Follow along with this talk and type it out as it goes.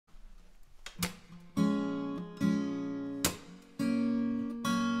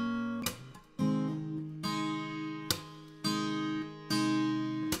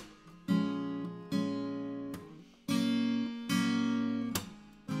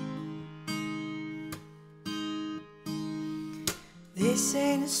This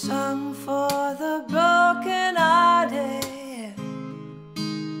ain't a song for the broken-hearted,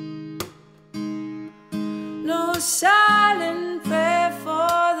 no silent prayer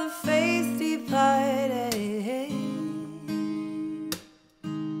for the faith departed.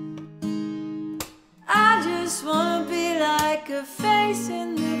 I just wanna be like a face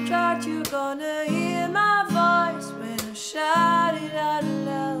in the crowd. You're gonna hear my voice when I shout it out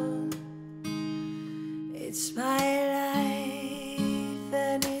loud. It's my life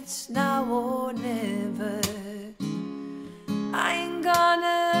and it's now or never. I ain't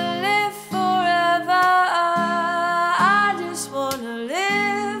gonna live forever. I just wanna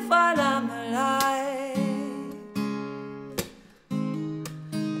live while I'm alive.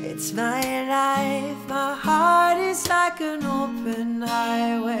 It's my life, my heart is like an open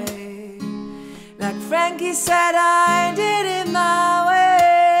highway. Like Frankie said, I did it my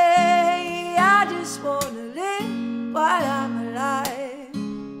way. I just wanna live while I'm alive.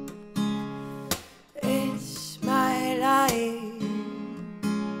 It's my life.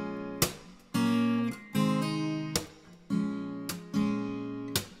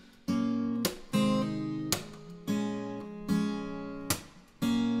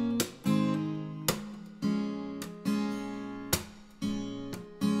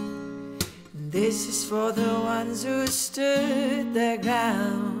 This is for the ones who stood their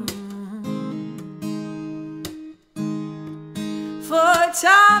ground, for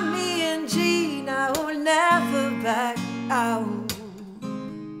Tommy and Jean, I will never back out.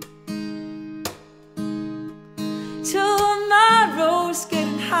 Tomorrow's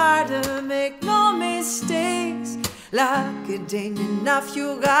getting harder, make no mistakes. Like it ain't enough,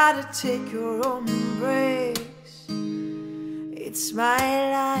 you gotta take your own breaks. It's my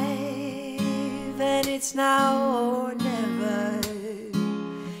life and it's now or never.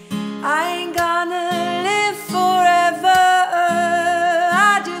 I ain't gonna live forever.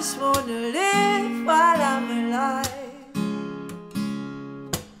 I just wanna live while I'm alive.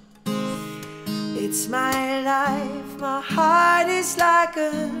 It's my life, my heart is like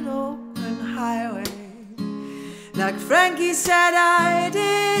an open highway. Like Frankie said, I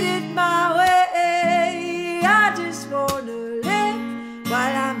did it my way. I just wanna live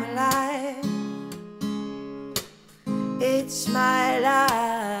while I'm alive. It's my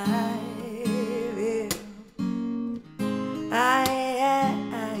life, yeah.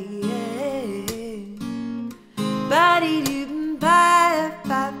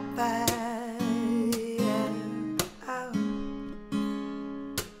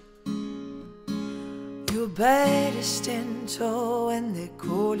 You better stand tall when they're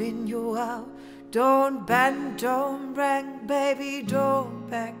calling you out. Don't bend, don't break, baby, don't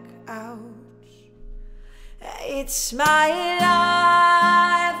back out. It's my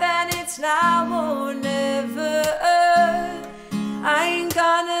life and it's now or never. I ain't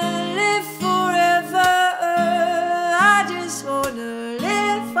gonna live forever. I just wanna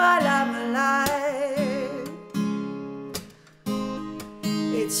live while I'm alive.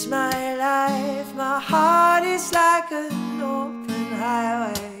 It's my life, my heart is like an open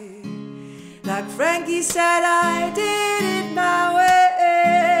highway. Like Frankie said, I did it my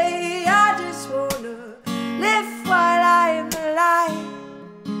way. I just wanna live while I'm alive.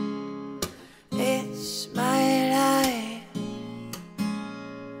 It's my life.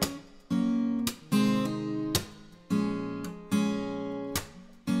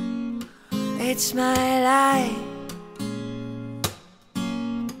 It's my life.